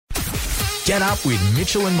Get up with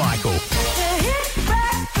Mitchell and Michael. The Hit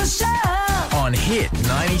Breakfast Show. On Hit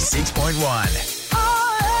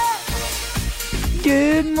 96.1.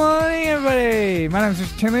 Good morning, everybody. My name is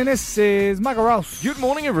Mr. Timmy, and this is Michael Ross. Good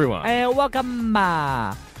morning, everyone. And welcome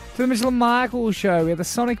to the Mitchell and Michael Show. We have the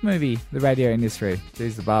Sonic movie, the radio industry.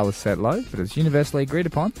 Geez, the bar was set low, but it's universally agreed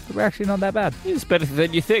upon that we're actually not that bad. It's better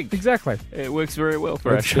than you think. Exactly. It works very well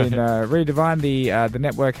for us. It's been redefined. The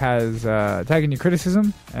network has taken your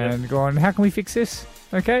criticism and gone, how can we fix this?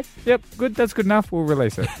 Okay, yep, good, that's good enough. We'll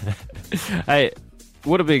release it. Hey,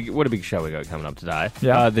 what a big show we got coming up today.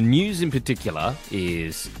 Yeah. The news in particular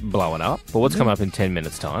is blowing up, but what's coming up in 10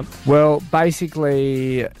 minutes' time? Well,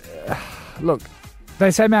 basically, look, they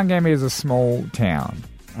say Mount Gambier is a small town,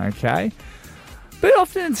 okay? But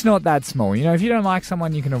often it's not that small. You know, if you don't like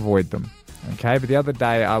someone, you can avoid them, okay? But the other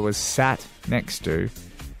day I was sat next to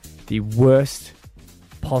the worst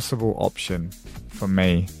possible option for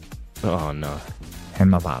me Oh, no. and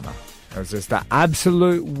my partner. It was just the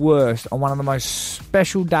absolute worst on one of the most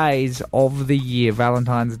special days of the year,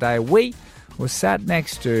 Valentine's Day. We were sat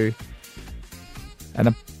next to an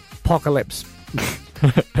apocalypse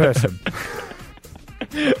person.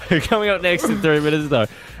 Coming up next in 3 minutes, though.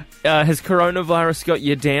 Has coronavirus got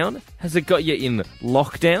you down? Has it got you in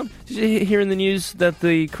lockdown? Did you hear in the news that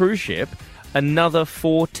the cruise ship, another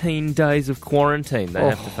 14 days of quarantine they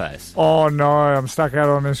have to face? Oh no, I'm stuck out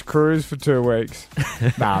on this cruise for 2 weeks.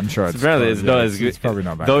 Nah, I'm sure it's Apparently it's not as good. It's probably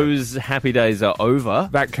not that Those happy days are over.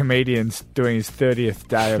 That comedian's doing his 30th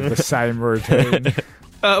day of the same routine.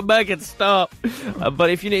 Make it stop.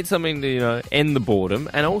 But if you need something to, end the boredom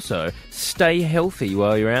and also stay healthy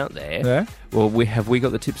while you're out there, Yeah? well, we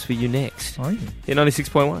got the tips for you next. Oh, yeah. In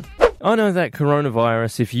 96.1. I know that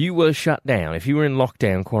coronavirus, if you were shut down, if you were in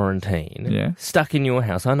lockdown quarantine, Yeah. stuck in your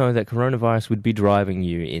house, I know that coronavirus would be driving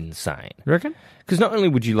you insane. You reckon? Because not only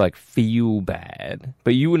would you, feel bad,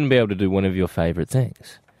 but you wouldn't be able to do one of your favourite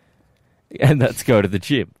things. And that's go to the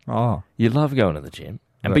gym. Oh, You love going to the gym.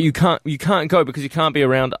 But you can't go because you can't be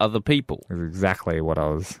around other people. that's exactly what I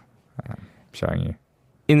was showing you.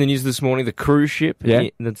 In the news this morning, the cruise ship Yeah.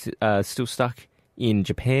 that's still stuck in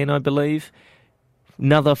Japan, I believe.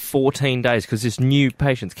 Another 14 days because this new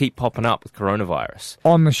patients keep popping up with coronavirus.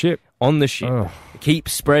 On the ship. On the ship. Ugh. It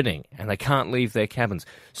keeps spreading and they can't leave their cabins.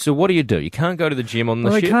 So what do? You can't go to the gym on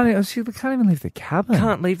the ship. They can't even leave the cabin.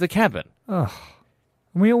 Can't leave the cabin.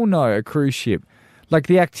 We all know a cruise ship,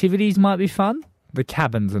 the activities might be fun. The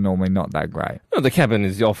cabins are normally not that great. No, the cabin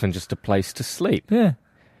is often just a place to sleep. Yeah.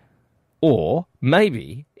 Or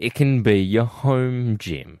maybe it can be your home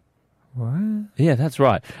gym. What? Yeah, that's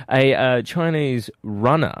right. A Chinese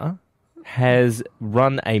runner has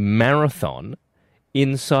run a marathon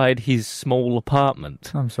inside his small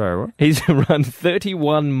apartment. I'm sorry, what? He's run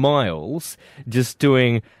 31 miles just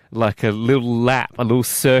doing a little lap, a little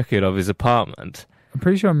circuit of his apartment. I'm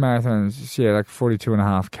pretty sure marathons,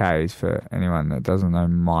 42.5 Ks for anyone that doesn't know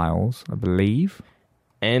miles, I believe.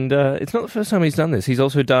 And it's not the first time he's done this. He's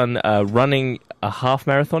also done running a half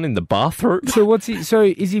marathon in the bathroom. So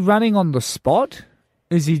is he running on the spot?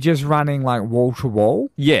 Is he just running wall to wall?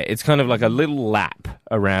 Yeah, it's kind of like a little lap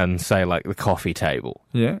around, say, the coffee table.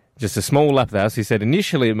 Yeah. Just a small lap there. So he said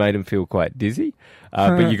initially it made him feel quite dizzy,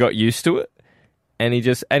 but you got used to it. And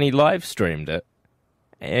he live streamed it.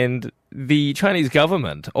 And the Chinese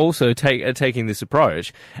government also are taking this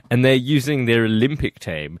approach, and they're using their Olympic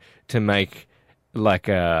team to make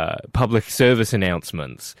public service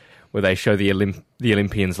announcements where they show the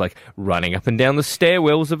Olympians running up and down the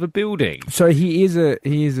stairwells of a building. So he is a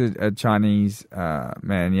Chinese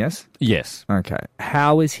man, yes? Yes. Okay.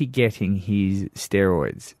 How is he getting his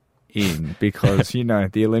steroids in? Because,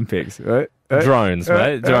 the Olympics. Drones,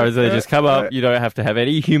 mate. Drones, they just come up. You don't have to have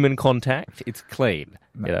any human contact. It's clean.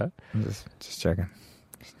 I'm just checking.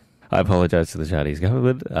 I apologise to the Chinese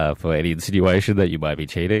government for any insinuation that you might be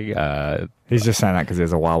cheating. He's just saying that because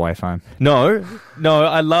there's a Huawei phone. No,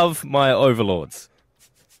 I love my overlords.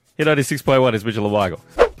 Hit 96.1 is Mitchell and Michael.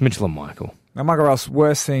 Mitchell and Michael. Now, Michael Ross,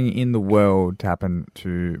 worst thing in the world to happen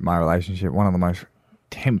to my relationship, one of the most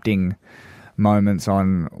tempting moments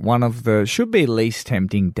on one of the should be least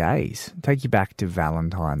tempting days. Take you back to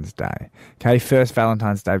Valentine's Day. Okay, first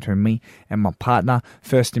Valentine's Day between me and my partner.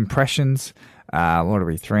 First impressions. What are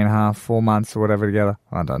we, 3.5, 4 months or whatever together?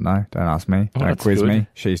 I don't know. Don't ask me. Don't quiz good. me.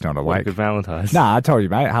 She's not awake. Good Valentine's. Nah, I told you,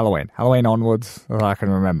 mate. Halloween onwards, as I can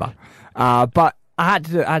remember. But I had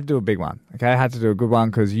to do a big one. Okay, I had to do a good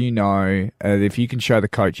one because if you can show the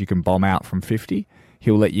coach you can bomb out from 50,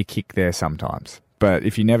 he'll let you kick there sometimes. But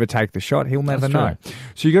if you never take the shot, he'll never know.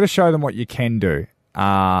 So you got to show them what you can do.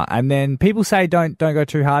 And then people say don't go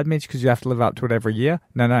too hard, Mitch, because you have to live up to it every year.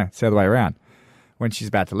 No, it's the other way around. When she's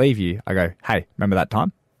about to leave you, I go, hey, remember that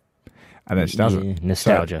time? And then she doesn't. Yeah,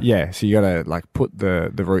 nostalgia. So you got to like put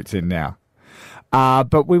the roots in now.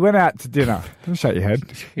 But we went out to dinner. Don't shake your head.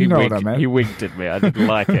 You know what I meant. He winked at me. I didn't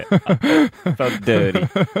like it. I felt dirty.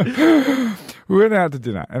 We went out to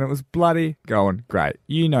dinner and it was bloody going great.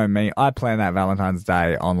 You know me. I planned that Valentine's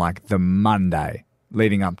Day on like the Monday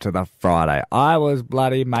leading up to the Friday. I was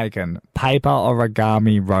bloody making paper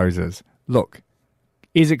origami roses. Look,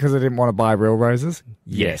 is it because I didn't want to buy real roses?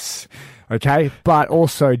 Yes. Okay, but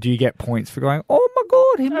also do you get points for going, oh my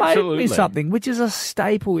God, he made me something, which is a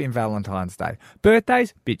staple in Valentine's Day.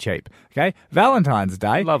 Birthdays, bit cheap. Okay, Valentine's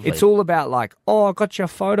Day, Lovely. It's all about like, oh, I got your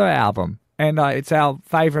photo album and it's our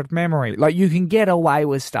favourite memory. Like you can get away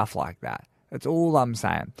with stuff like that. That's all I'm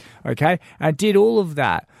saying. Okay, I did all of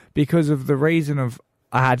that because of the reason of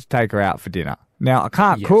I had to take her out for dinner. Now, I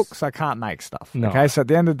can't cook, so I can't make stuff. No. Okay, so at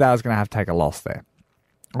the end of the day, I was going to have to take a loss there.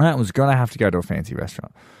 I was going to have to go to a fancy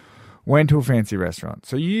restaurant. Went to a fancy restaurant.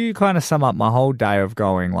 So you kind of sum up my whole day of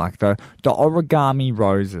going like the origami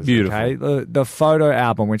roses. Beautiful. Okay? The photo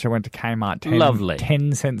album, which I went to Kmart. Lovely.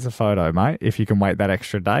 10 cents a photo, mate, if you can wait that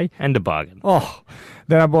extra day. And a bargain. Oh,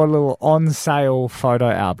 then I bought a little on-sale photo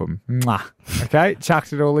album. Mwah. Okay,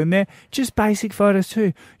 chucked it all in there. Just basic photos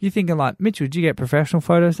too. You're thinking like, Mitchell, did you get professional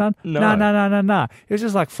photos done? No. It was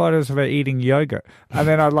just like photos of her eating yogurt. And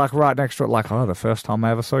then I'd like right next to it like, oh, the first time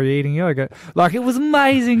I ever saw you eating yogurt. Like it was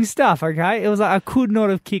amazing stuff, okay? It was like I could not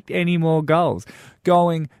have kicked any more goals.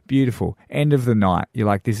 Going beautiful. End of the night. You're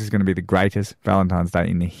like, this is going to be the greatest Valentine's Day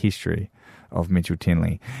in the history of Mitchell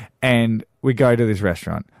Tinley. And we go to this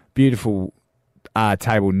restaurant. Beautiful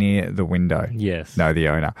table near the window. Yes. No, the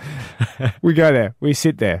owner. We go there. We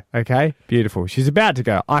sit there. Okay? Beautiful. She's about to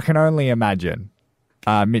go. I can only imagine,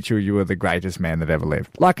 Mitchell, you were the greatest man that ever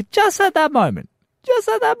lived. Like, just at that moment. Just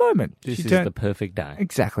at that moment. This is the perfect day.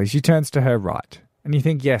 Exactly. She turns to her right. And you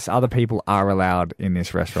think, yes, other people are allowed in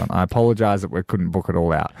this restaurant. I apologise that we couldn't book it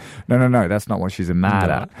all out. No. That's not what she's mad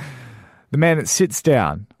at. The man that sits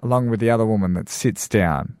down, along with the other woman that sits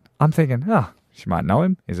down, I'm thinking, she might know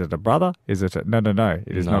him. Is it a brother? Is it a... No.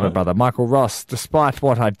 It is not a brother. Michael Ross, despite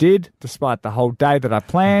what I did, despite the whole day that I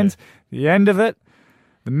planned, the end of it,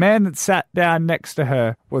 the man that sat down next to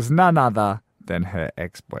her was none other than her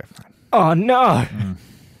ex-boyfriend. Oh, no.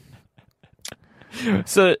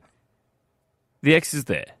 So, the ex is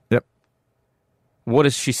there. Yep. What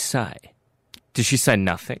does she say? Did she say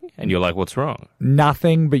nothing? And you're like, what's wrong?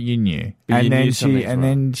 Nothing, but you knew. But you knew something's and wrong.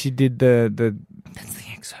 then she did the... That's the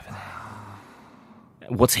ex over there.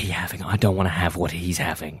 What's he having? I don't want to have what he's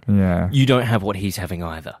having. Yeah. You don't have what he's having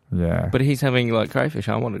either. Yeah. But he's having like crayfish.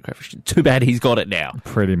 I wanted crayfish. Too bad he's got it now.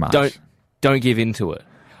 Pretty much. Don't give in to it.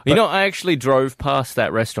 You know, I actually drove past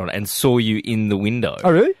that restaurant and saw you in the window.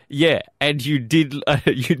 Oh, really? Yeah, and you did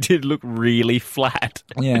look really flat.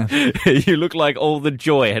 Yeah. You look like all the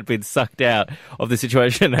joy had been sucked out of the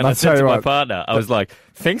situation. And I said to my partner, I was like,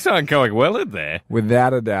 things aren't going well in there.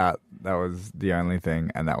 Without a doubt, that was the only thing,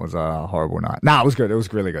 and that was a horrible night. No, it was good. It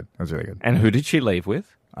was really good. It was really good. And who did she leave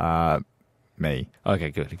with? Me. Okay,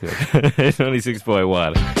 good.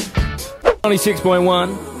 96.1.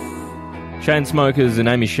 96.1. Chainsmokers and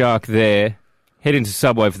Amy Shark there. Head into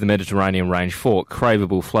Subway for the Mediterranean range for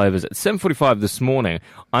craveable flavours. At 7:45 this morning,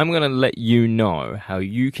 I'm going to let you know how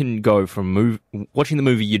you can go from watching the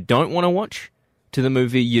movie you don't want to watch to the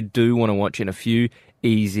movie you do want to watch in a few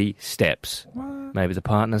easy steps. What? Maybe the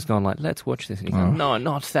partner's gone like, let's watch this. And you go, no,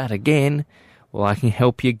 not that again. Well, I can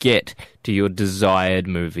help you get to your desired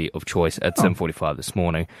movie of choice at 7:45 this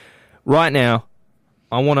morning. Right now,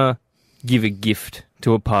 I want to give a gift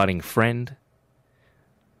to a parting friend.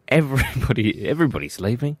 Everybody's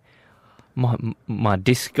leaving. My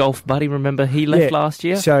disc golf buddy, remember, he left last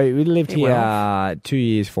year? So we lived here 2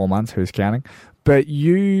 years, 4 months, who's counting. But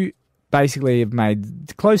you basically have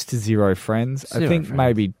made close to zero friends. I think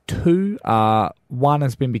maybe two. One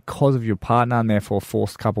has been because of your partner, and therefore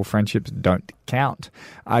forced couple friendships don't count.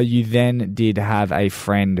 You then did have a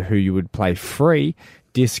friend who you would play free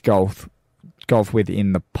disc golf with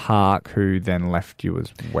in the park, who then left you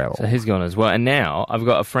as well. So he's gone as well. And now I've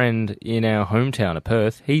got a friend in our hometown of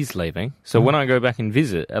Perth. He's leaving. So when I go back and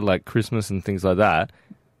visit at like Christmas and things like that,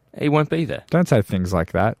 he won't be there. Don't say things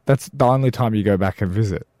like that. That's the only time you go back and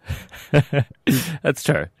visit. That's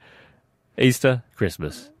true. Easter,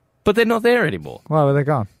 Christmas. But they're not there anymore. Why were they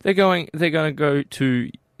gone? They're going to go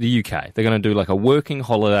to the UK. They're going to do like a working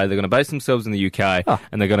holiday. They're going to base themselves in the UK,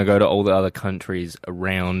 and they're going to go to all the other countries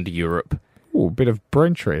around Europe. Ooh, a bit of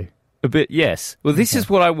Braintree. A bit, yes. Well, this is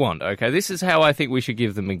what I want, okay? This is how I think we should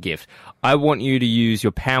give them a gift. I want you to use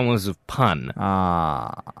your powers of pun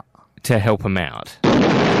to help them out.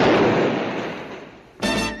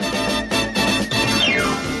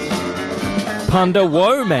 Punder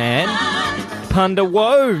Woahman. Punder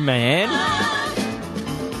Woahman.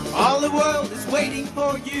 All the world is waiting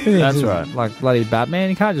for you. That's right. Like bloody Batman.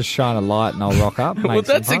 You can't just shine a light and I'll rock up. Well,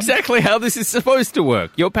 that's exactly how this is supposed to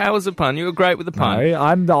work. Your powers of pun. You were great with the pun. No,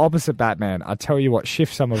 I'm the opposite Batman. I tell you what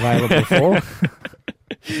shifts I'm available for.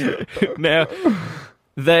 Now,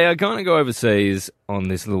 they are going to go overseas on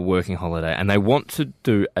this little working holiday, and they want to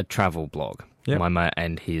do a travel blog. Yep. My mate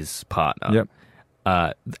and his partner. Yep.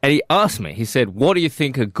 And he asked me, he said, what do you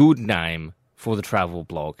think a good name for the travel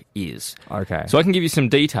blog is? Okay. So I can give you some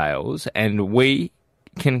details, and we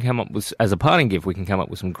can come up with, as a parting gift, we can come up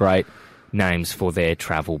with some great names for their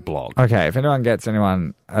travel blog. Okay, if anyone gets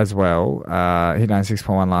anyone as well, hit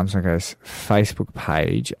 96.1 Limesmaker's Facebook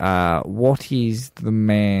page. What is the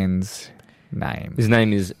man's name? His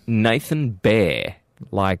name is Nathan Bear.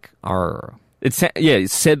 Like, It's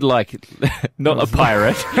said like not a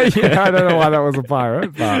pirate. Yeah, I don't know why that was a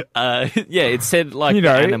pirate, but it said like you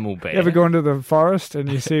know, the animal bear. You ever go into the forest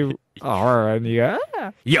and you see and you go,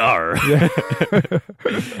 Yar. Yeah.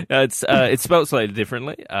 It's spelled slightly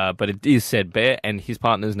differently, but it is said bear, and his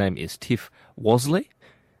partner's name is Tiff Wasley.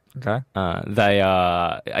 Okay. They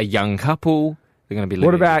are a young couple. They're going to be living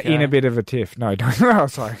What about in a bit of a tiff? No, don't. No,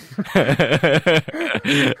 sorry. Okay.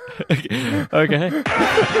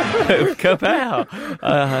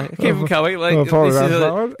 Kapow. Keep them coming. Like,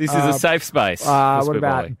 this is a safe space. What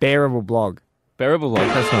about bearable blog? Bearable blog?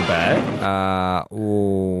 That's not bad.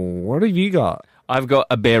 What have you got? I've got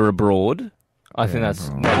a bear abroad. I think that's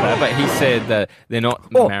not bad. But he said that they're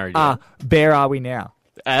not married yet. Bear are we now?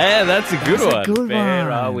 That's a good That's one. a good Bear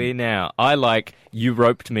one. are we now? I like you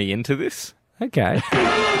roped me into this. Okay.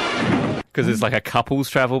 Because it's like a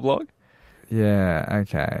couples travel blog. Yeah,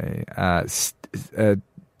 okay.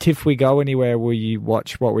 Tiff we go anywhere, will you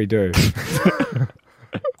watch what we do? Sure,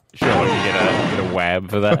 you get a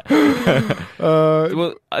wab for that.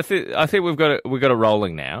 Well, I think we've got it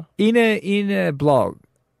rolling now. In a blog.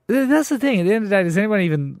 That's the thing. At the end of the day, does anyone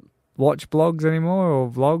even watch blogs anymore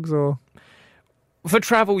or vlogs or? For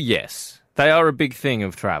travel, yes. They are a big thing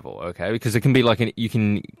of travel, okay? Because it can be like you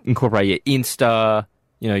can incorporate your Insta,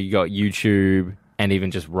 you got YouTube, and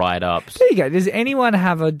even just write-ups. There you go. Does anyone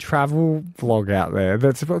have a travel vlog out there?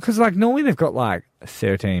 Because normally they've got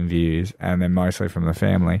 13 views and they're mostly from the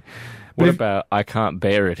family. What about I can't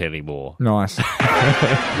bear it anymore? Nice.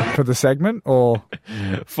 For the segment or?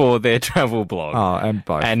 For their travel blog. Oh, and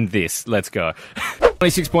both. And this. Let's go.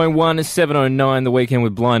 26.1 is 7:09, the weekend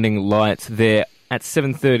with blinding lights there. At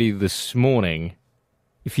 7:30 this morning,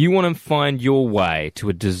 if you want to find your way to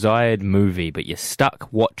a desired movie, but you're stuck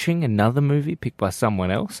watching another movie picked by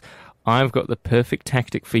someone else, I've got the perfect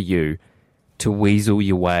tactic for you to weasel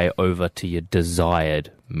your way over to your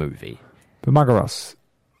desired movie. But Michael Ross,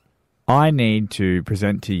 I need to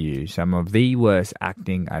present to you some of the worst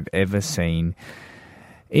acting I've ever seen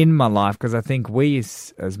in my life, because I think we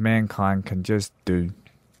as mankind can just do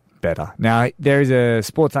better. Now, there is a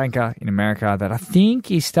sports anchor in America that I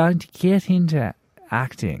think is starting to get into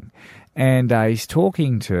acting. And he's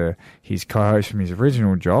talking to his co-host from his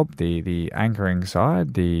original job, the anchoring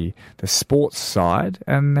side, the sports side,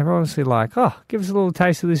 and they're obviously like, give us a little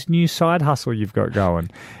taste of this new side hustle you've got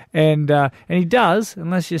going. And he does,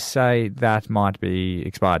 and let's just say that might be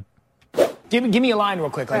expired. Give me a line real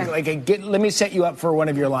quick. Let me set you up for one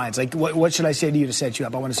of your lines. What should I say to you to set you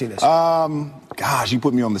up? I want to see this. Gosh, you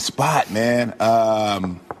put me on the spot, man.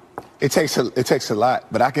 It takes a lot,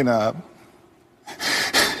 but I can.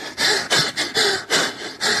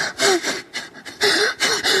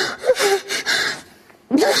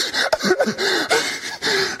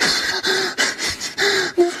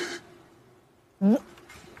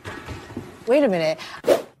 Wait a minute.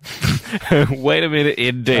 Wait a minute,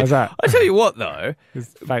 indeed. How's that? I tell you what, though. It's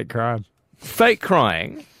fake crime. Fake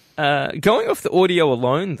crying. Going off the audio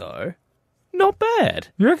alone, though, not bad.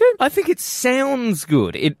 You reckon? I think it sounds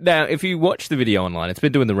good. Now, if you watch the video online, it's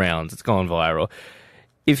been doing the rounds. It's gone viral.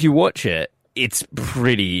 If you watch it, it's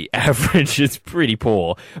pretty average. It's pretty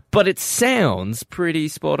poor. But it sounds pretty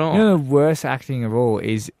spot on. The worst acting of all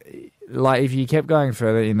is, if you kept going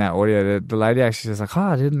further in that audio, the lady actually says,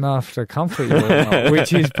 I didn't know if to comfort you or not,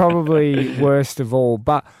 which is probably worst of all.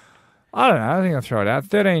 But I don't know. I think I'll throw it out.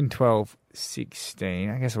 13, 12, 16.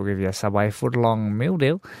 I guess we'll give you a Subway foot-long meal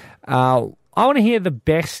deal. I want to hear the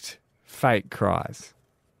best fake cries.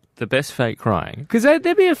 The best fake crying. Because there'd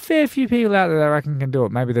be a fair few people out there that I reckon can do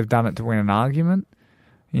it. Maybe they've done it to win an argument.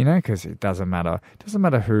 You know, because it doesn't matter. It doesn't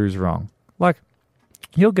matter who's wrong. Like,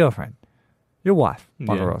 your girlfriend, your wife,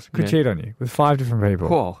 Michael Ross, could cheat on you with 5 different people.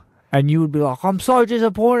 Whoa. And you would be like, I'm so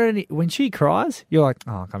disappointed. When she cries, you're like,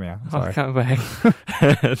 oh, come here. Sorry. I'll come back.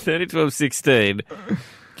 30, 12, 16.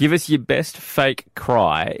 Give us your best fake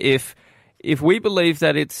cry. If we believe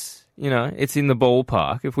that it's, it's in the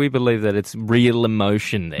ballpark, if we believe that it's real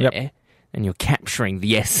emotion there, and you're capturing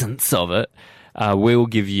the essence of it, we'll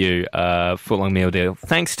give you a foot-long meal deal.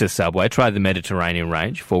 Thanks to Subway. Try the Mediterranean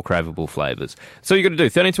range, 4 craveable flavours. So you got to do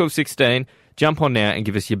 13, 12, 16. Jump on now and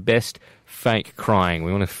give us your best fake crying.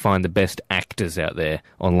 We want to find the best actors out there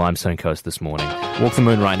on Limestone Coast this morning. Walk the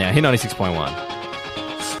moon right now. Hit 96.1.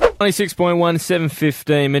 96.1,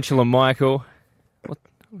 7:15. Mitchell and Michael.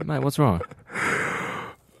 Mate, what's wrong?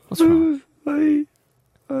 What's wrong?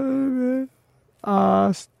 I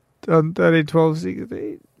asked on 13, 12,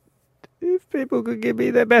 16 if people could give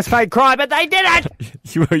me their best fake cry, but they didn't.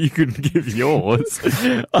 You couldn't give yours.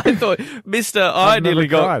 I thought, Mister, I nearly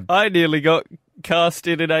got cast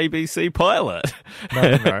in an ABC pilot.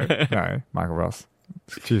 No, Michael Ross.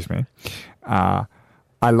 Excuse me.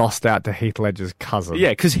 I lost out to Heath Ledger's cousin. Yeah,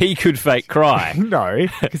 because he could fake cry. No,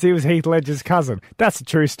 because he was Heath Ledger's cousin. That's a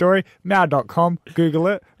true story. Now.com, Google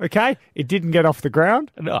it, okay? It didn't get off the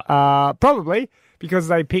ground. No. Probably because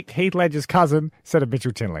they picked Heath Ledger's cousin instead of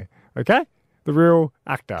Mitchell Tinley, okay? The real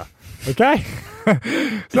actor, okay?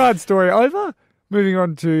 Side story over. Moving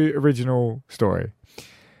on to original story.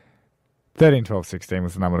 13, 12, 16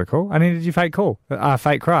 was the number to call. I needed your fake call.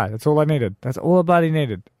 Fake cry. That's all I needed. That's all I bloody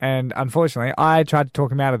needed. And unfortunately, I tried to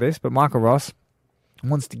talk him out of this, but Michael Ross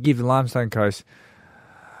wants to give the Limestone Coast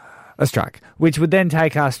a strike, which would then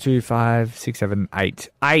take us to 5, 6, 7, 8.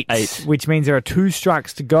 8, which means there are 2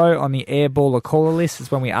 strikes to go on the airballer caller list. It's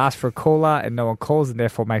when we ask for a caller and no one calls and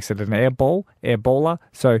therefore makes it an airballer.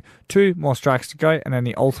 So 2 more strikes to go and then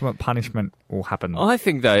the ultimate punishment will happen. I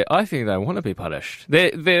think they want to be punished.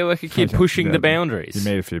 They're like a kid pushing the boundaries. You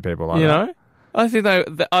meet a few people like that. You know? I think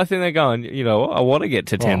they're going, I want to get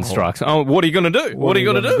to 10 strikes. Oh, what are you going to do? What are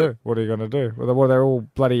you going to do? What are you going to do? Well, they're all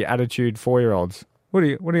bloody attitude 4-year-olds. What do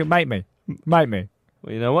you mate me? Mate me.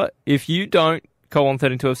 Well, you know what? If you don't call on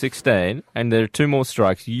 13, 12, 16 and there are 2 more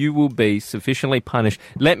strikes, you will be sufficiently punished.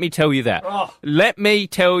 Let me tell you that. Oh. Let me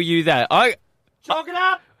tell you that. Chalk it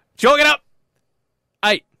up. Chalk it up.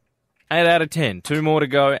 8 out of 10. 2 more to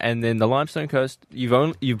go, and then the Limestone Coast.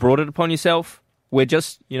 You've brought it upon yourself. We're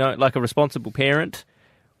just, like a responsible parent.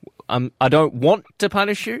 I don't want to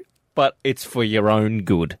punish you, but it's for your own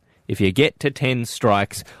good. If you get to 10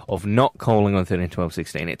 strikes of not calling on 13, 12,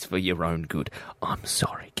 16, it's for your own good. I'm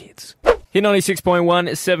sorry, kids. Hit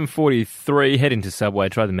 96.1, 7:43. Head into Subway.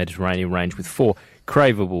 Try the Mediterranean range with 4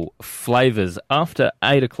 craveable flavours. After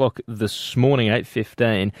 8 o'clock this morning,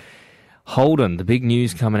 8:15, Holden, the big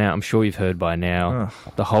news coming out. I'm sure you've heard by now.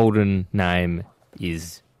 Ugh. The Holden name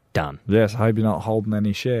is done. Yes, I hope you're not holding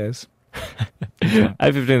any shares.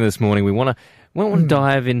 8:15 this morning, we want to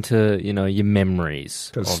dive into, your memories.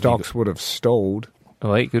 Because stocks would have stalled.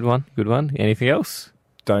 Oh, wait, good one. Anything else?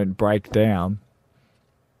 Don't break down.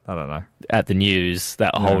 I don't know. At the news,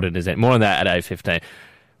 that Holden is more on that at 8:15.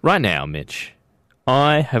 Right now, Mitch,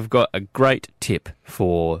 I have got a great tip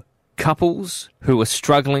for couples who are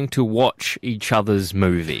struggling to watch each other's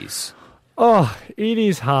movies. Oh, it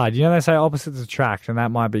is hard. They say opposites attract, and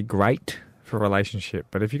that might be great for a relationship.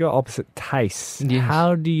 But if you've got opposite tastes,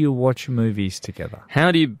 how do you watch movies together?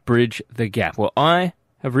 How do you bridge the gap? Well, I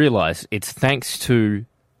have realised it's thanks to,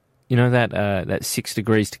 that 6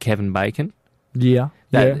 Degrees to Kevin Bacon. Yeah.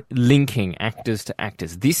 Linking actors to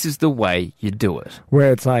actors. This is the way you do it.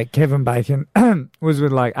 Where it's like Kevin Bacon was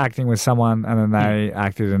with acting with someone and then they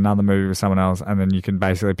acted in another movie with someone else and then you can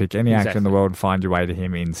basically pick any actor in the world and find your way to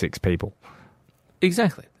him in 6 people.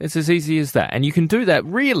 Exactly. It's as easy as that. And you can do that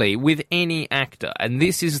really with any actor. And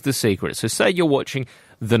this is the secret. So say you're watching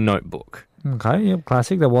The Notebook. Okay, yep,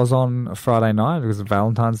 classic. That was on Friday night. It was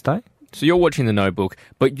Valentine's Day. So you're watching The Notebook,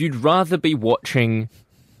 but you'd rather be watching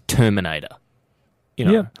Terminator.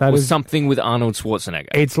 Or something with Arnold Schwarzenegger.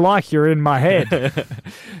 It's like you're in my head.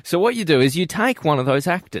 So what you do is you take one of those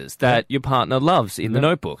actors that your partner loves in The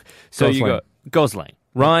Notebook. So you go, Gosling,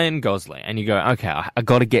 Ryan Gosling, and you go, okay, I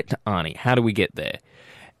got to get to Arnie. How do we get there?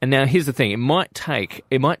 And now here's the thing: it might take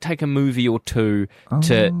a movie or 2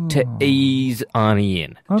 to ease Arnie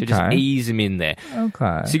in, to just ease him in there.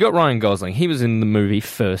 Okay. So you got Ryan Gosling. He was in the movie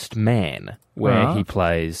First Man, where he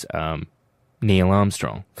plays Neil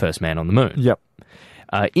Armstrong, first man on the moon. Yep.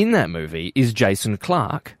 In that movie is Jason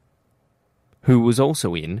Clarke, who was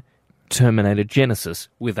also in Terminator Genesis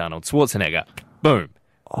with Arnold Schwarzenegger. Boom.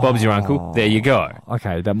 Bob's your uncle. There you go.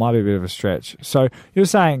 Okay, that might be a bit of a stretch. So you're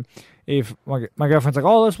saying if my girlfriend's like,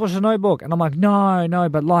 oh, let's watch The Notebook. And I'm like, no,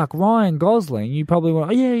 but like Ryan Gosling, you probably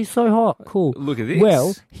want, oh, yeah, he's so hot. Cool. Look at this.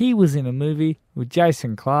 Well, he was in a movie with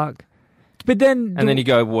Jason Clarke. But then... And then you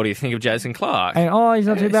go, what do you think of Jason Clarke? And, oh, he's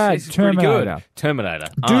not too bad. He's pretty good. Terminator.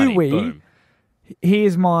 Do Arnie, we? Boom.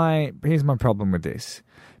 Here's my problem with this.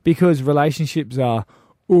 Because relationships are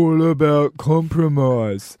all about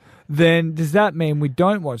compromise. Then does that mean we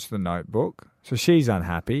don't watch The Notebook? So she's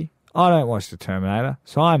unhappy. I don't watch The Terminator,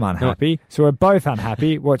 so I'm unhappy. So we're both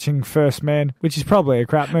unhappy watching First Man, which is probably a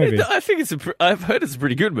crap movie. I think I've heard it's a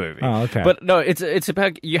pretty good movie. Oh, okay. But no, it's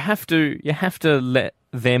about you have to let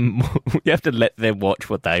them watch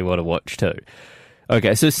what they want to watch too.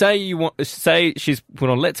 Okay, so say she's put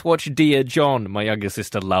on, let's watch Dear John. My younger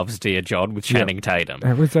sister loves Dear John with Channing Tatum.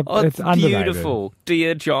 It's beautiful.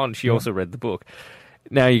 Dear John. She also read the book.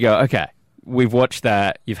 Now you go, okay, we've watched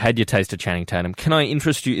that. You've had your taste of Channing Tatum. Can I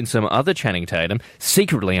interest you in some other Channing Tatum?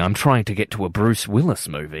 Secretly, I'm trying to get to a Bruce Willis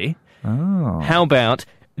movie. Oh. How about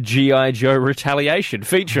G.I. Joe Retaliation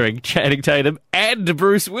featuring Channing Tatum and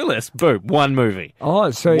Bruce Willis? Boom, one movie. Oh,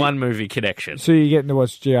 so one movie connection. So you're getting to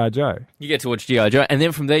watch G.I. Joe? You get to watch G.I. Joe, and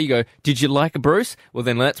then from there you go, did you like Bruce? Well,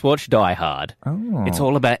 then let's watch Die Hard. Oh. It's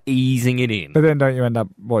all about easing it in. But then don't you end up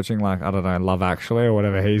watching, like, I don't know, Love Actually or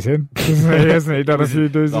whatever he's in? Hasn't he done a few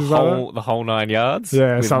doozies like The whole 9 yards?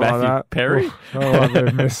 Yeah, with something Matthew like that. Perry?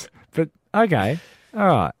 Miss. But, okay. All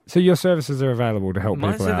right. So your services are available to help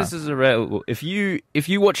My people services are available. If you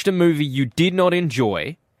watched a movie you did not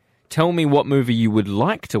enjoy, tell me what movie you would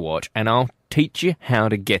like to watch, and I'll teach you how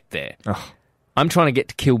to get there. Oh. I'm trying to get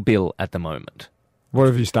to Kill Bill at the moment. What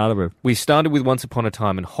have you started with? We started with Once Upon a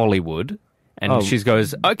Time in Hollywood, and she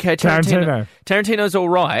goes, okay, Tarantino's all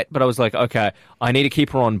right, but I was like, okay, I need to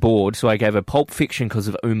keep her on board, so I gave her Pulp Fiction because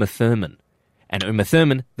of Uma Thurman. And Uma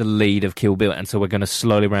Thurman, the lead of Kill Bill. And so we're going to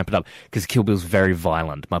slowly ramp it up because Kill Bill's very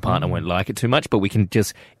violent. My partner won't like it too much, but we can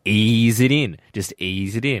just ease it in. Just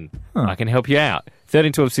ease it in. Huh. I can help you out.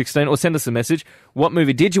 13, 12, 16, or send us a message. What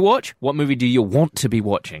movie did you watch? What movie do you want to be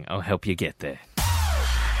watching? I'll help you get there.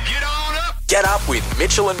 Get on up. Get up with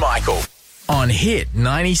Mitchell and Michael on Hit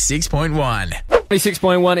 96.1.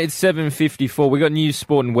 96.1, it's 7:54. We got news,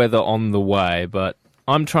 sport and weather on the way, but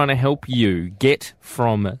I'm trying to help you get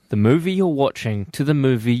from the movie you're watching to the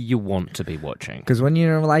movie you want to be watching. Because when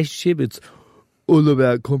you're in a relationship, it's all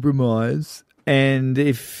about compromise. And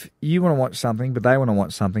if you want to watch something, but they want to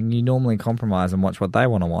watch something, you normally compromise and watch what they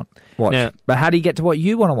want to watch. Now, but how do you get to what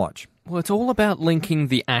you want to watch? Well, it's all about linking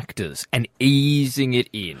the actors and easing it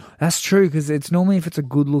in. That's true, because it's normally if it's a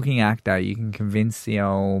good-looking actor, you can convince the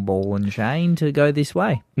old ball and chain to go this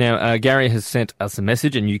way. Now, Gary has sent us a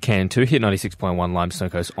message, and you can too. Hit 96.1 Limestone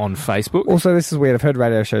Coast on Facebook. Also, this is weird. I've heard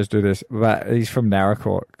radio shows do this, but he's from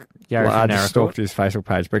Narracourt. I just stalked his Facebook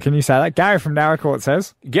page, but can you say that? Gary from Narracourt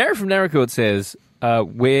says? Gary from Narracourt says,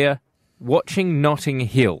 we're watching Notting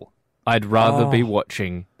Hill. I'd rather be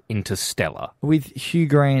watching Interstellar. With Hugh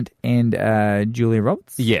Grant and Julia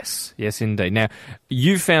Roberts? Yes, indeed. Now,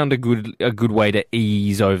 you found a good way to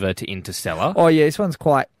ease over to Interstellar. Oh, yeah, this one's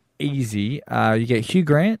quite easy. You get Hugh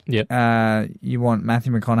Grant. Yep. You want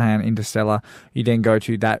Matthew McConaughey and Interstellar. You then go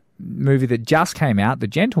to that movie that just came out, The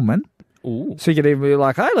Gentleman. Ooh. So you could even be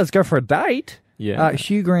like, hey, let's go for a date. Yeah.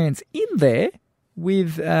 Hugh Grant's in there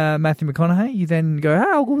with Matthew McConaughey. You then go, hey,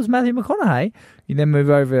 how good was Matthew McConaughey? You then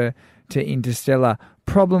move over to Interstellar.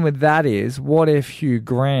 Problem with that is, what if Hugh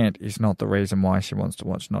Grant is not the reason why she wants to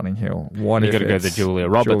watch Notting Hill? What if you got to go the Julia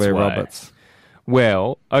Roberts way.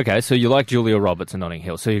 Well, okay, so you like Julia Roberts and Notting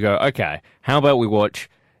Hill. So you go, okay, how about we watch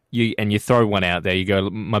and you throw one out there. You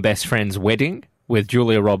go, My Best Friend's Wedding with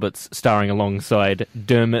Julia Roberts starring alongside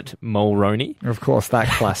Dermot Mulroney. Of course, that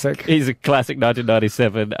classic. He's a classic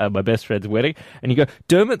 1997, My Best Friend's Wedding. And you go,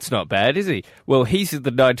 Dermot's not bad, is he? Well, he's in the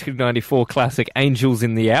 1994 classic Angels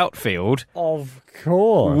in the Outfield. Of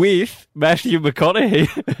course. With Matthew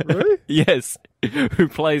McConaughey. Really? Yes. Who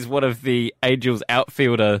plays one of the Angels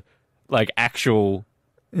outfielder, like actual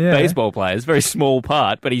baseball players. Very small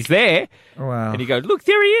part, but he's there. Wow. And you go, look,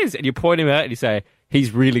 there he is. And you point him out and you say,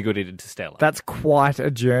 he's really good at Interstellar. That's quite a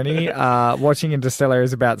journey. Watching Interstellar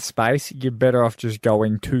is about space. You're better off just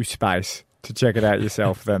going to space to check it out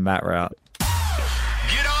yourself than that route.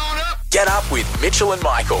 Get on up. Get up with Mitchell and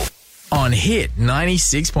Michael on Hit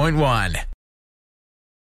 96.1.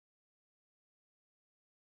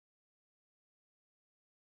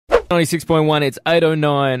 96.1, it's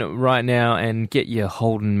 8:09 right now, and get your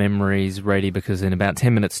Holden memories ready because in about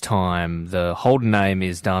 10 minutes' time, the Holden name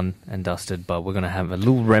is done and dusted, but we're going to have a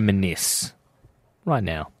little reminisce right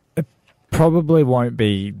now. It probably won't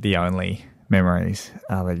be the only memories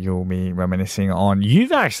that you'll be reminiscing on.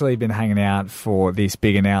 You've actually been hanging out for this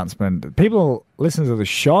big announcement. People, listeners of the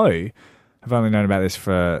show, have only known about this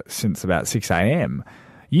since about 6 a.m.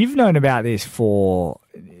 You've known about this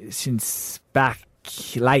since back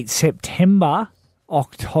late September,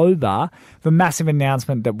 October, the massive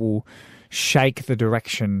announcement that will shake the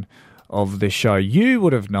direction of the show. You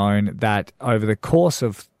would have known that over the course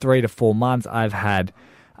of 3 to 4 months, I've had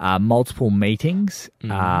multiple meetings,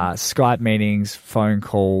 Skype meetings, phone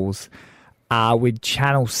calls with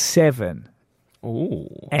Channel 7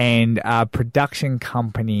 and a production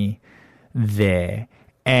company there.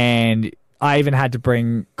 And I even had to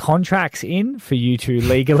bring contracts in for you to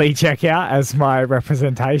legally check out as my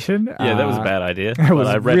representation. Yeah, that was a bad idea. It was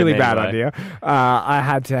a really bad idea. I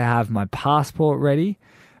had to have my passport ready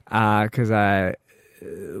because I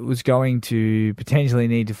was going to potentially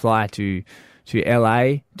need to fly to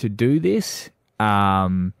LA to do this.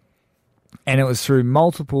 And it was through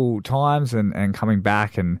multiple times and coming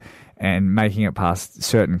back and making it past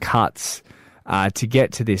certain cuts to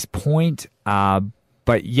get to this point.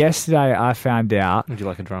 But yesterday I found out. Would you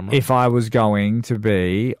like a drum roll? If I was going to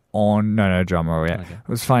be on no drum roll yet. Okay.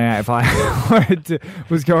 I was finding out if I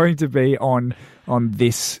was going to be on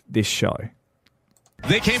this show.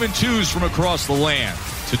 They came in twos from across the land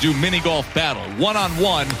to do mini golf battle,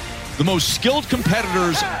 one-on-one, the most skilled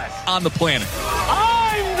competitors on the planet.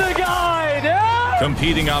 I'm the guy, dude!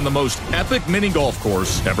 Competing on the most epic mini golf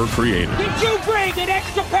course ever created. Did you bring an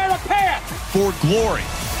extra pair of pants? For glory.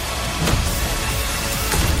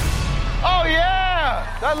 Oh,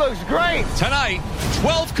 yeah! That looks great! Tonight,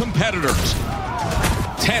 12 competitors,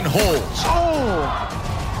 10 holes. Oh!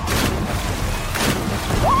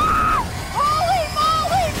 Holy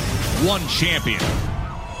moly! 1 champion.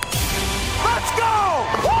 Let's go!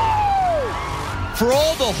 Woo! For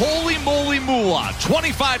all the holy moly moolah,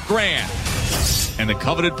 25 grand. And the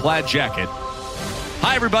coveted plaid jacket.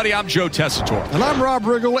 Hi, everybody. I'm Joe Tessitore. And I'm Rob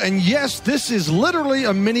Riggle. And yes, this is literally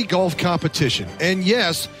a mini golf competition. And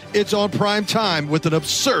yes, it's on prime time with an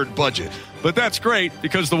absurd budget. But that's great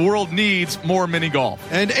because the world needs more mini golf.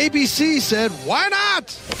 And ABC said, why not?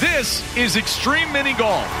 This is Extreme Mini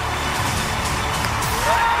Golf.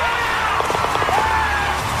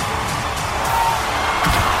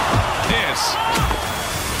 This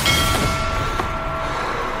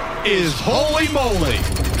is Holy Moly.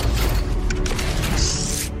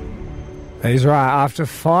 He's right. After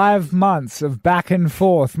 5 months of back and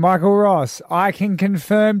forth, Michael Ross, I can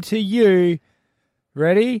confirm to you.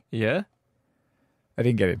 Ready? Yeah? I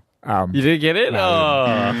didn't get it. You didn't get it? No,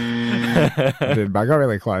 I didn't, but I got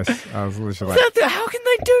really close. I was literally like... How can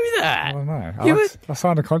they do that? I don't know. I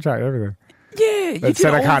signed a contract and everything. Yeah, you did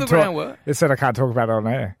all the groundwork. It said I can't talk about it on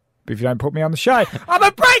air. But if you don't put me on the show, I'm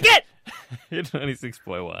going to break it! Hit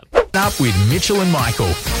 96.1. Up with Mitchell and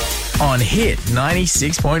Michael on Hit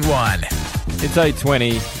 96.1. It's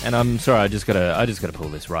 8:20, and I'm sorry, I just gotta pull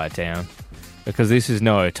this right down because this is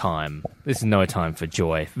no time. This is no time for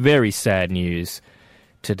joy. Very sad news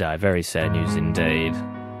today. Very sad news indeed.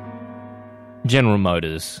 General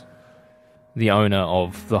Motors, the owner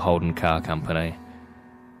of the Holden car company,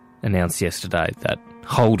 announced yesterday that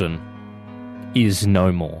Holden is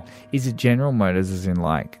no more. Is it General Motors as in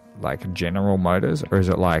like General Motors, or is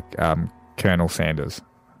it like Colonel Sanders?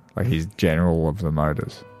 Like he's general of the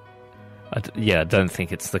motors? I don't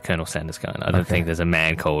think it's the Colonel Sanders kind. I don't think there's a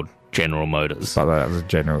man called General Motors. But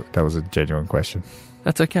that was a genuine question.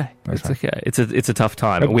 That's okay. It's okay. It's a tough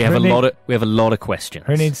time. We have a lot of questions.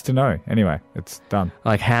 Who needs to know? Anyway, it's done.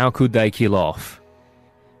 Like, how could they kill off?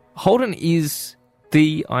 Holden is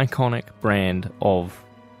the iconic brand of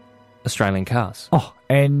Australian cars. Oh,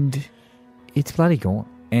 and it's bloody gone.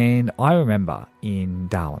 And I remember in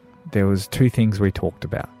Darwin, there was 2 things we talked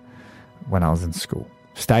about when I was in school.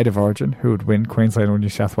 State of origin, who would win, Queensland or New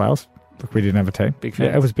South Wales. Look, we didn't have a team. Big fan.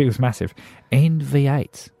 Yeah, it was big, it was massive. And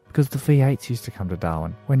V8s, because the V8s used to come to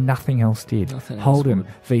Darwin when nothing else did. Holden,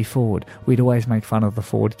 V Ford. We'd always make fun of the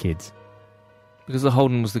Ford kids. Because the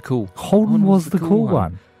Holden was the cool. Holden was the cool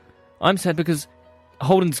one. I'm sad because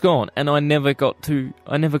Holden's gone and I never got to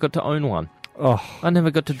own one. Oh, I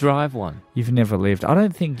never got to drive one. You've never lived. I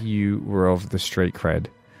don't think you were of the street cred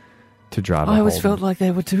to drive a I always Holden. felt like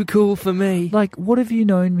they were too cool for me. Like, what have you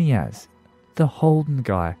known me as? The Holden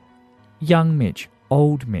guy. Young Mitch,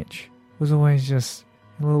 old Mitch. Was always just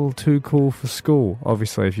a little too cool for school,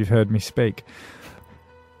 obviously, if you've heard me speak.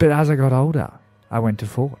 But as I got older, I went to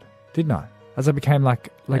Ford, didn't I? As I became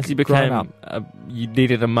like as you grown became, up. You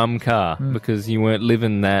needed a mum car because you weren't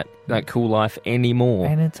living that cool life anymore.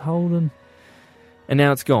 And it's Holden. And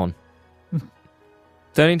now it's gone.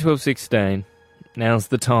 13, 12, 16, now's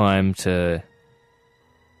the time to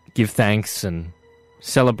give thanks and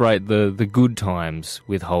celebrate the good times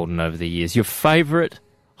with Holden over the years. Your favourite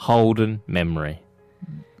Holden memory?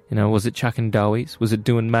 You know, was it chucking doughies? Was it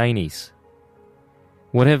doing manies?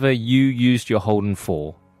 Whatever you used your Holden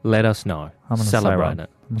for, let us know. I'm going to celebrate it.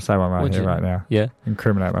 I'm going to say one right now. Yeah?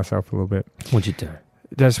 Incriminate myself a little bit. What'd you do?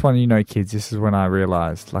 Just want you to know, kids, this is when I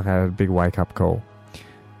realised, like, I had a big wake-up call.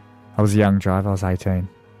 I was a young driver. I was 18. And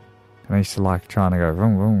I used to like trying to go,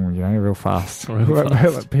 vroom, vroom, you know, real fast.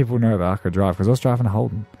 Let people know that I could drive, because I was driving a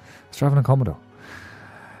Holden. I was driving a Commodore.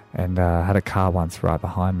 And I had a car once right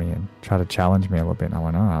behind me and tried to challenge me a little bit. And I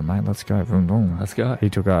went, all right, mate, let's go. Vroom, vroom. Let's go.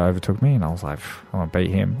 He overtook me, and I was like, I'm going to beat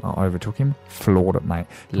him. I overtook him, floored it, mate.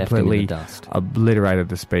 Left him in the Completely dust. obliterated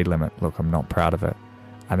the speed limit. Look, I'm not proud of it.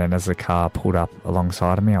 And then as the car pulled up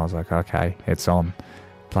alongside of me, I was like, okay, it's on.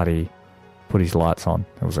 Bloody put his lights on.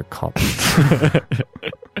 It was a cop.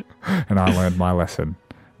 And I learned my lesson,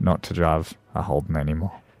 not to drive a Holden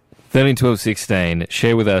anymore. 13, 12, 16,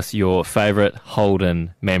 share with us your favourite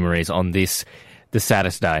Holden memories on this, the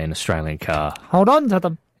saddest day in Australian car Hold on to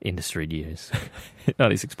them. industry news.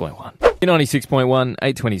 96.1. 96.1,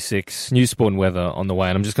 8:26, news, sport and weather on the way.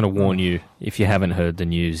 And I'm just going to warn you, if you haven't heard the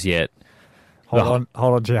news yet, Hold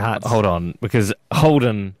on to your hats. hold on, because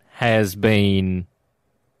Holden has been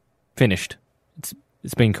finished.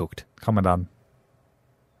 It's been cooked. Come and done.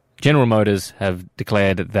 General Motors have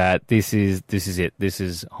declared that this is it. This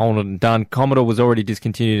is Holden done. Commodore was already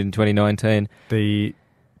discontinued in 2019. The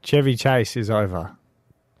Chevy Chase is over.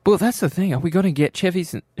 Well, that's the thing. Are we going to get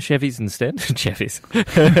Chevys instead? Chevys.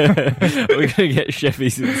 Are we going to get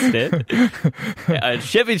Chevys instead?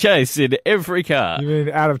 Chevy Chase in every car. You mean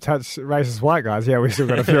out of touch racist white guys? Yeah, we still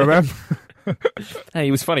got a few of them. Hey,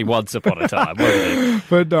 he was funny once upon a time, wasn't he?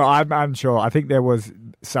 But no, I'm unsure. I think there was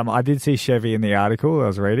some. I did see Chevy in the article I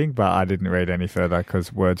was reading, but I didn't read any further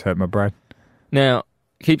because words hurt my brain. Now,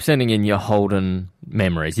 keep sending in your Holden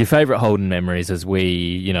memories, your favourite Holden memories as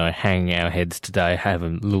we, hang our heads today, have a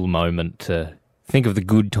little moment to think of the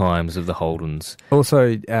good times of the Holdens.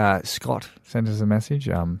 Also, Scott sent us a message.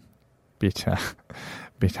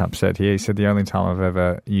 Bit upset here. He said the only time I've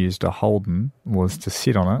ever used a Holden was to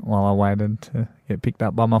sit on it while I waited to get picked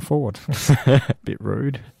up by my Ford. Bit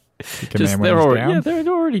rude. They're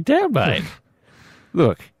already down, mate.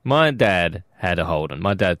 Look, my dad had a Holden.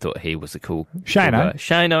 My dad thought he was a cool Shano.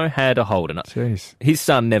 Shano had a Holden. Jeez. His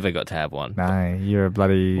son never got to have one. No, you're a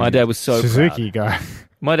bloody My dad was so Suzuki proud. guy.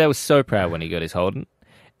 My dad was so proud when he got his Holden.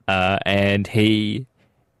 And he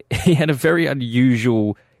had a very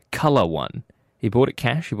unusual colour one. He bought it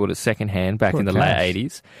cash. He bought it second-hand back in the late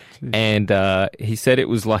 80s. Jeez. And he said it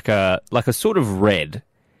was like a sort of red,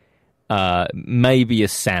 maybe a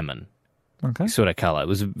salmon sort of colour. It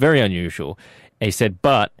was very unusual. And he said,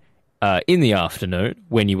 but in the afternoon,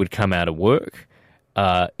 when you would come out of work,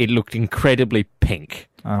 it looked incredibly pink.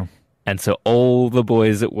 And so all the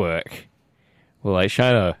boys at work were like,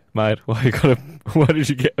 Shano, mate, why did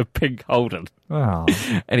you get a pink Holden? Oh.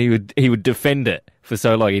 And he would defend it for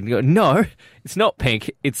so long. He'd go, no, it's not pink,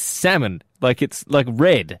 it's salmon. Like, it's like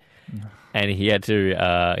red. And he had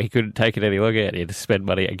to, he couldn't take it any longer. He had to spend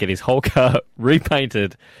money and get his whole car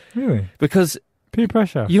repainted. Really? Because peer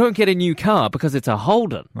pressure. You don't get a new car because it's a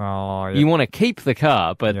Holden. Oh, yep. You want to keep the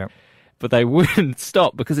car, but they wouldn't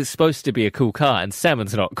stop because it's supposed to be a cool car, and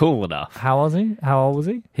salmon's not cool enough. How old was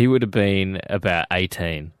he? He would have been about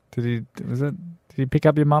 18. Did he pick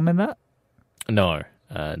up your mum in that? No,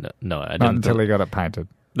 I didn't. Not until he got it painted.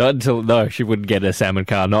 She wouldn't get a salmon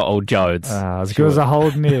car, not old Jodes. As good as a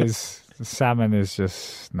Holden is, salmon is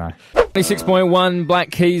just, no. 26.1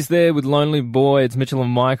 Black Keys there with Lonely Boy. It's Mitchell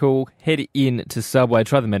and Michael. Head in to Subway.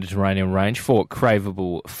 Try the Mediterranean range for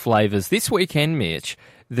craveable flavours. This weekend, Mitch,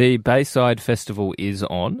 the Bayside Festival is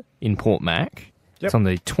on in Port Mac. Yep. It's on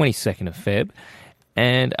the 22nd of Feb.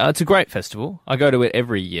 And it's a great festival. I go to it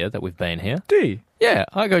every year that we've been here. Do you? Yeah,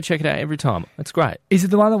 I go check it out every time. It's great. Is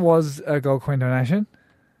it the one that was a Gold Coin donation?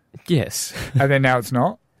 Yes. And then now it's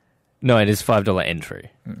not? No, it is $5 entry.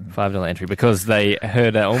 $5 entry because they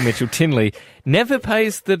heard Mitchell Tinley never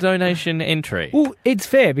pays the donation entry. Well, it's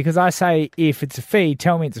fair because I say if it's a fee,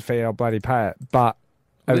 tell me it's a fee, I'll bloody pay it. But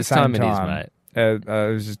at the same time, it is, mate.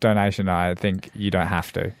 It's just donation. I think you don't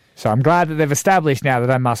have to. So I'm glad that they've established now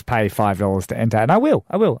that I must pay $5 to enter, and I will.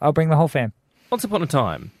 I'll bring the whole fam. Once upon a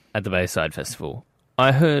time at the Bayside Festival,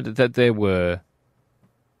 I heard that there were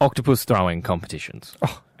octopus throwing competitions.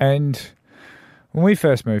 Oh, and when we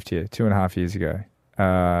first moved here 2.5 years ago,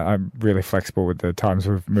 I'm really flexible with the times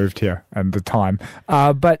we've moved here and the time,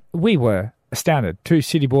 but we were astounded. 2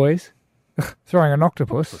 city boys throwing an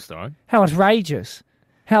octopus. Throwing. How outrageous.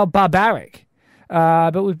 How barbaric.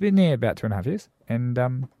 But we've been here about 2.5 years, and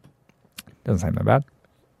doesn't seem that bad.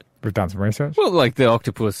 We've done some research. Well, like the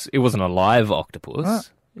octopus, it wasn't a live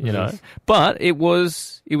octopus, but it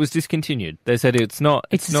was discontinued. They said it's not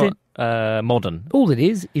modern. All it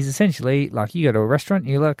is essentially like you go to a restaurant,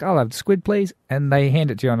 you're like, I'll have the squid, please, and they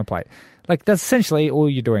hand it to you on a plate. Like that's essentially all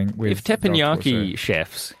you're doing with. If teppanyaki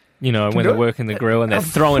chefs, when they're working the grill and they're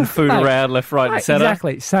throwing food around left, right, and centre,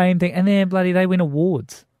 exactly same thing, and then they win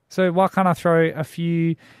awards. So why can't I throw a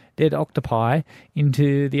few dead octopi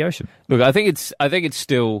into the ocean? Look, I think it's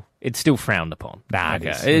still frowned upon. Nah, okay.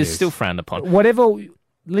 it It is is still frowned upon. Whatever,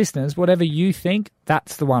 listeners, whatever you think,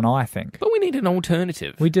 that's the one I think. But we need an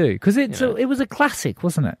alternative. We do, because it was a classic,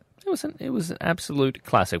 wasn't it? It was an absolute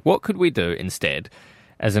classic. What could we do instead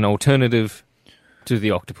as an alternative to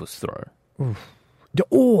the octopus throw?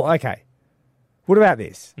 Oh, okay. What about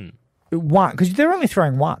this? One, because they're only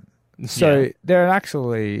throwing one. So they're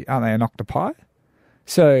actually, aren't they, an octopi?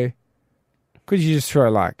 So could you just throw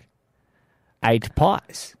like 8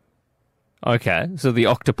 pies? Okay, so the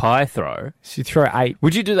octopi throw. So you throw 8.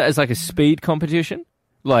 Would you do that as like a speed competition?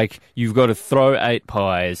 Like you've got to throw 8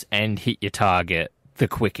 pies and hit your target the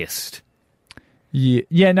quickest.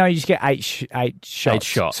 Yeah, no, you just get 8 shots. 8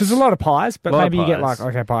 shots. So it's a lot of pies, but maybe you get like,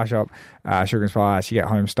 okay, pie shop, sugar and spice, you get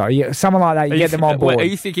home style. You get someone like that, you get them on board. Are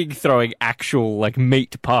you thinking throwing actual like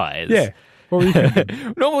meat pies? Yeah. What were you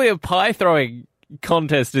thinking? Normally a pie throwing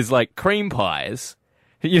contest is like cream pies.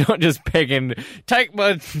 You're not just pegging, take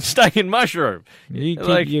my steak and mushroom. You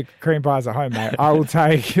keep your cream pies at home, mate. I will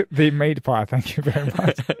take the meat pie, thank you very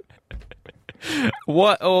much.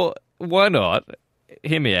 Why not?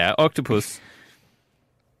 Hear me out. Octopus.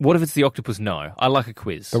 What if it's the octopus no? I like a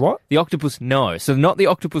quiz. The what? The octopus no. So not the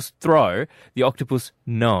octopus throw, the octopus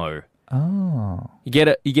no. Oh. You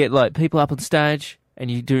get like people up on stage and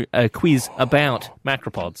you do a quiz about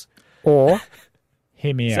macropods. Or,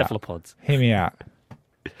 hear me out. Cephalopods. Hear me out.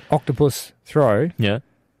 Octopus throw. Yeah.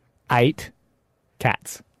 8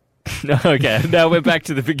 cats. Okay, now we're back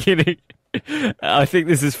to the beginning. I think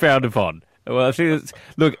this is frowned upon. Well, I think it's...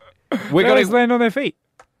 Look, we're going to land on their feet.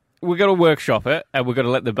 We're going to workshop it, and we're going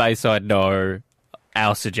to let the Bayside know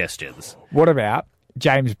our suggestions. What about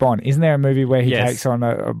James Bond? Isn't there a movie where he takes on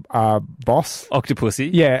a boss?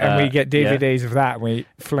 Octopussy. Yeah, and we get DVDs of that and we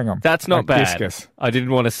fling them. That's not like bad. Discus. I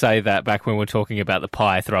didn't want to say that back when we were talking about the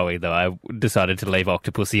pie throwing, though. I decided to leave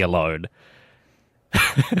Octopussy alone.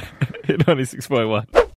 96.1.